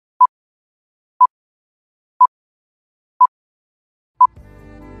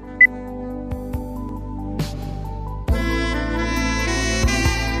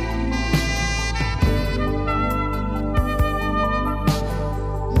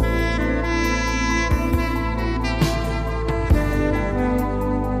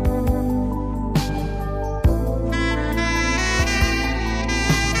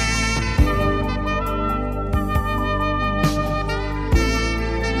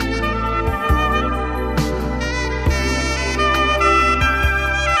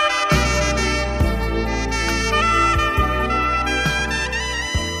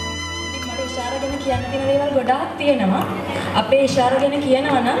අපේ ඉෂාර ගැන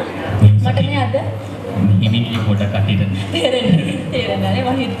කියනවා නම් මට මේ අද හිමින් කී පොඩක් කටියට තේරෙන්නේ නැහැ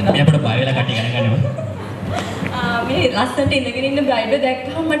මම හිතනවා. මේ අපිට බය වෙලා කටි ගන්න ගන්නවා. මේ ලස්සනට ඉඳගෙන ඉන්න බ්‍රයිඩ්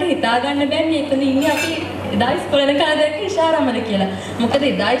දැක්කම මට හිතා ගන්න බෑ මේකනේ ඉන්නේ අපි එදා ඉස්කෝලේ යන කාලේ දැක්ක ඉෂාරාමද කියලා. මොකද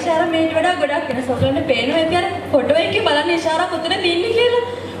එදා ඉෂාරා මේට වඩා ගොඩක් වෙනස්. ඔයගොල්ලන්ට පේනවා ඇති අර ෆොටෝ එකේ බලන්න ඉෂාරා කොතනද ඉන්නේ කියලා.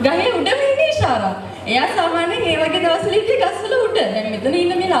 ගහේ උඩම ඉන්නේ ඉෂාරා. එයා සාමාන්‍යයෙන් ඒ වගේ දවස්වල ඉන්නේ ගස්වල උඩ. දැන් මෙතන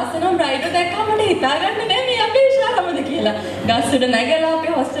ඉන්න මේ ලස්සන බ්‍රයිඩ් දැක්කම මට හිතා ගන්න බෑ මේ අපේ ඉෂාරාමද කියලා. ගස් උඩ නැගලා අපි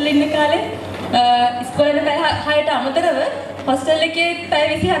හොස්ටල් ඉන්න කාලේ ඉස්කෝලේ පැය 6ට අමතරව හොස්ටල් එකේ පැය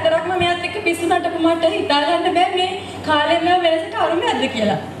 24ක්ම මෙයාත් එක්ක පිස්සු නටපු මට හිතා ගන්න බෑ මේ කාලෙම වෙනසට අරුමයක්ද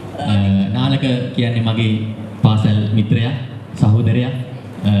කියලා. නාලක කියන්නේ මගේ පාසල් මිත්‍රයා සහෝදරයා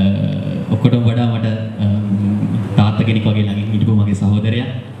ඔක්කොටම වඩා මට තාත්තා කෙනෙක් වගේ ළඟින් හිටපු මගේ සහෝදරයා.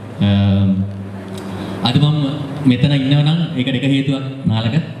 අද මම මෙතන ඉන්නවා නම් ඒකට එක හේතුවක්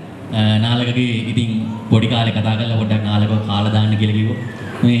නාලක. නාලකගේ ඉතින් පොඩි කාලේ කතා කරලා පොඩ්ඩක් නාලකව කාලා දාන්න කියලා කිව්වා.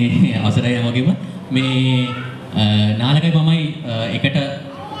 මේ අවසරයි වගේම මේ නාලකයි මමයි එකට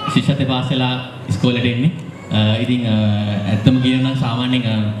ශිෂ්‍යත්ව පාස් වෙලා ඉස්කෝලේට එන්නේ. ඉතින් ඇත්තම කියනවා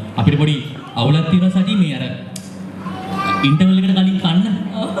සාමාන්‍යයෙන් අපිට පොඩි අවුලක් තියෙනවා සටි මේ අර ඉන්ටර්වල් එකට කලින් කන්න.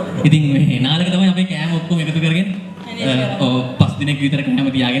 ඉතින් මේ නාලක තමයි අපේ කෑම ඔක්කොම එකතු කරගෙන ඔව් 5 දිනක් විතර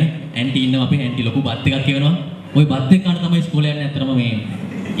කෑම තියාගෙන ඇන්ටි ඉන්නවා අපේ ඇන්ටි ලොකු බත් එකක් කියනවා. ওই බත් එක කන්න තමයි ඉස්කෝලේ යන්නේ. ඇත්තටම මේ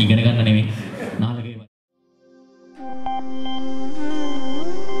ඉගෙන ගන්න නෙමෙයි නාලකේ.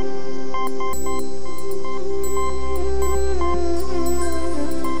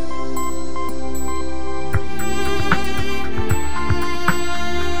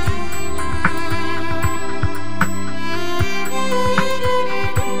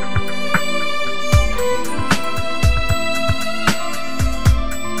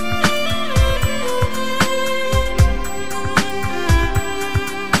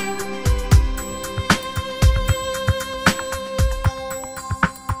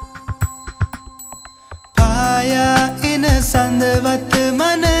 සඳවත්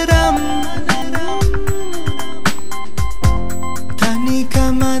මනරම්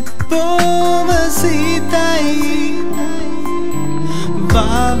තනිකමත් බොම සීතයි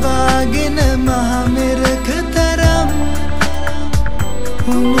වාවාගෙන මහමෙරක තරම්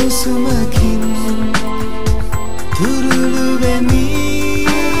උණුසුමකින් තුරුළු වෙමි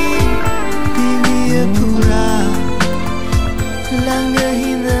දිවිය පුරා ළඟ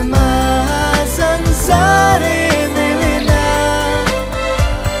හිඳමා සංසාරේ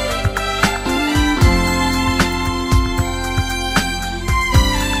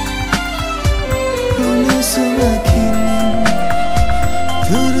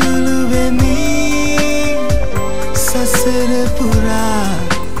පුරා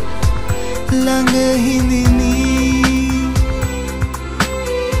ළඟ හිඳිමි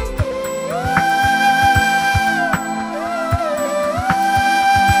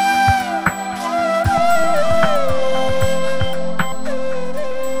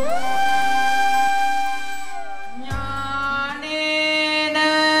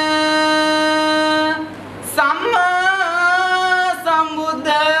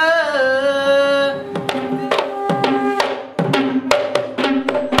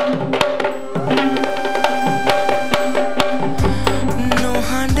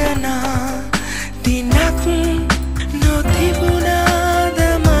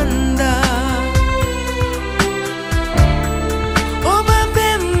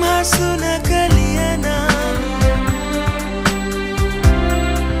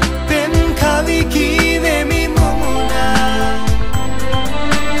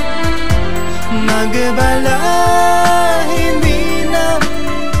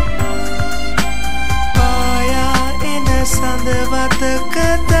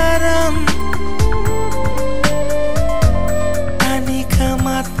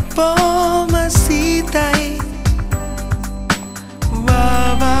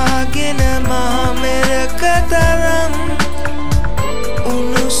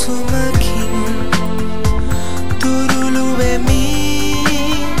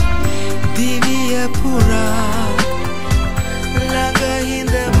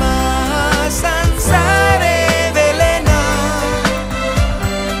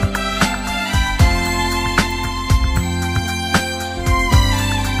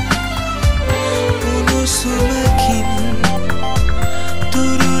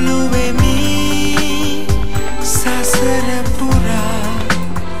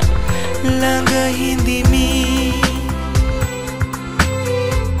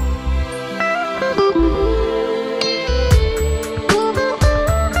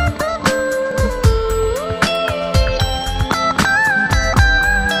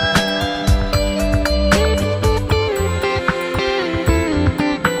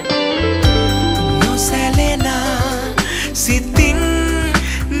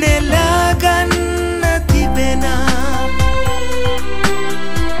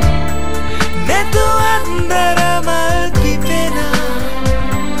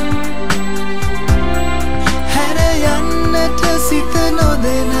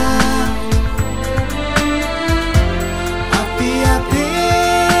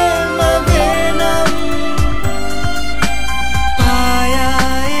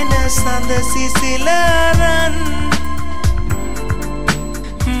සිසිලරන්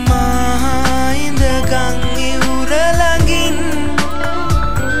මහින්ද ගං ඉවුර ළඟින්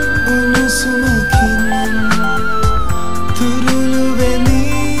උණුසුමකින් තුරුළු වෙමි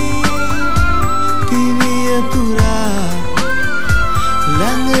දිවිය පුරා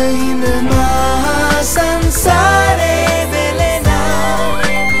ළඟ ඉඳ මහා සංසාරේ වෙලෙනා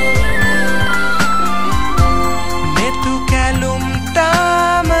netu කැලුම්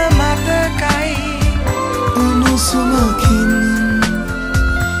තාම මතකයි උණුසුමකින්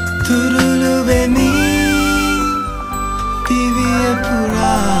තුරුළු වෙමි දිවිය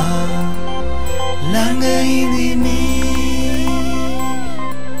පුරා ළඟ ඉඳිමි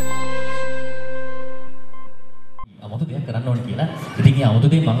අමුතු දෙයක් කරන්න ඕනේ කියලා. ඉතින් ඒ අමුතු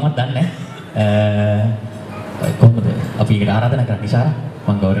දේ මමවත් දන්නේ නැහැ. කොහොමද අපි ඒකට ආරාධනා කරන්නේ ඉෂාරා?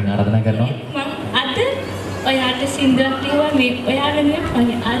 මම ගෞරවයෙන් ආරාධනා කරනවා. මම අද ඔයාට සින්දුවක් ලියුවා මේ ඔයා වෙනුවෙන්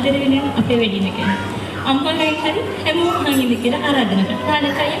මගේ ආදර වෙනුවෙන් අපේ වෙඩින් එකේ. අම්මගෙන් හරි හැමෝම හංගින්න කියලා ආරාධනා කරනවා.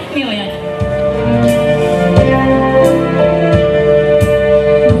 නාලකයි මේ ඔයාට.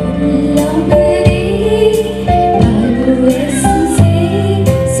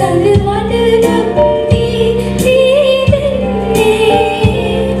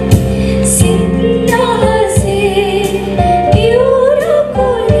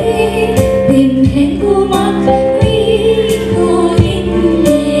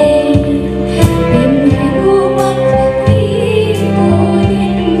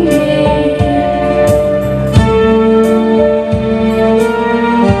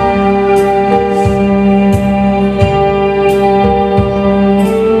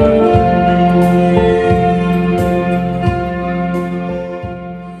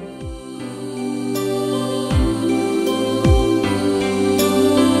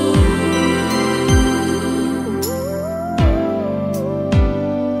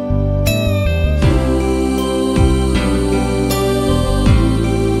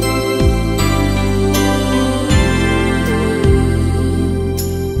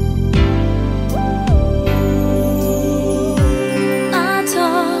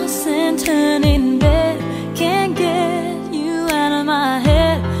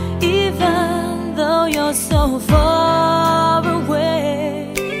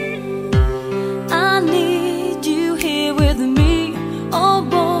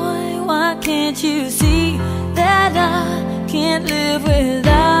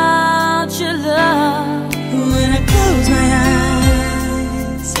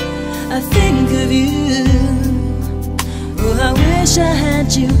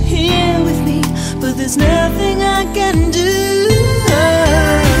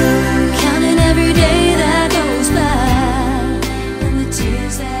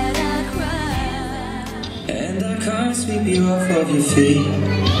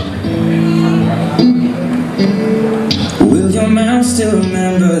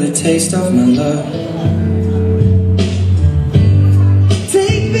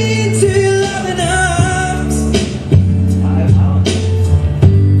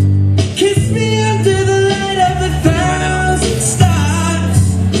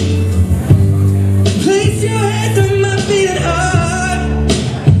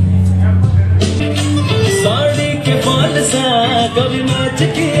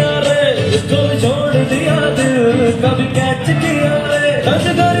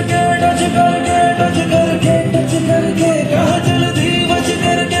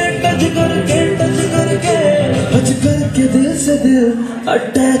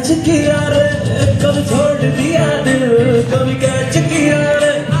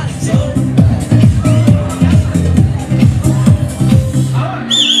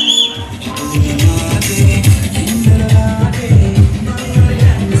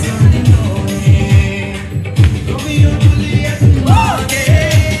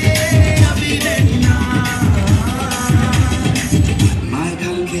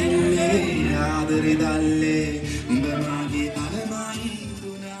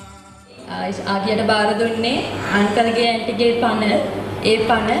 ආගියට බාර දුන්නේ අන්කල්ගේ ඇන්ටිගේ පණ ඒ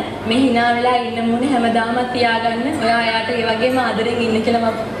පණ මේ hina වෙලා ඉන්න මොනේ හැමදාම තියාගන්න ඔයා එයාට ඒ වගේම ආදරෙන් ඉන්න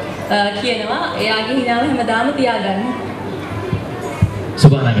කියලා මම කියනවා එයාගේ hinaව හැමදාම තියාගන්න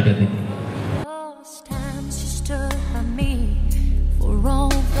සුබානාගතදී for all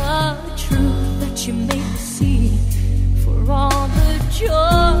the truth that you made me see for all the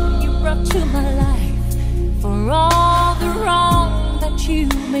joy you brought to my life for all the wrong that you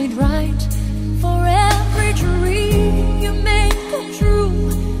made right for every dream you made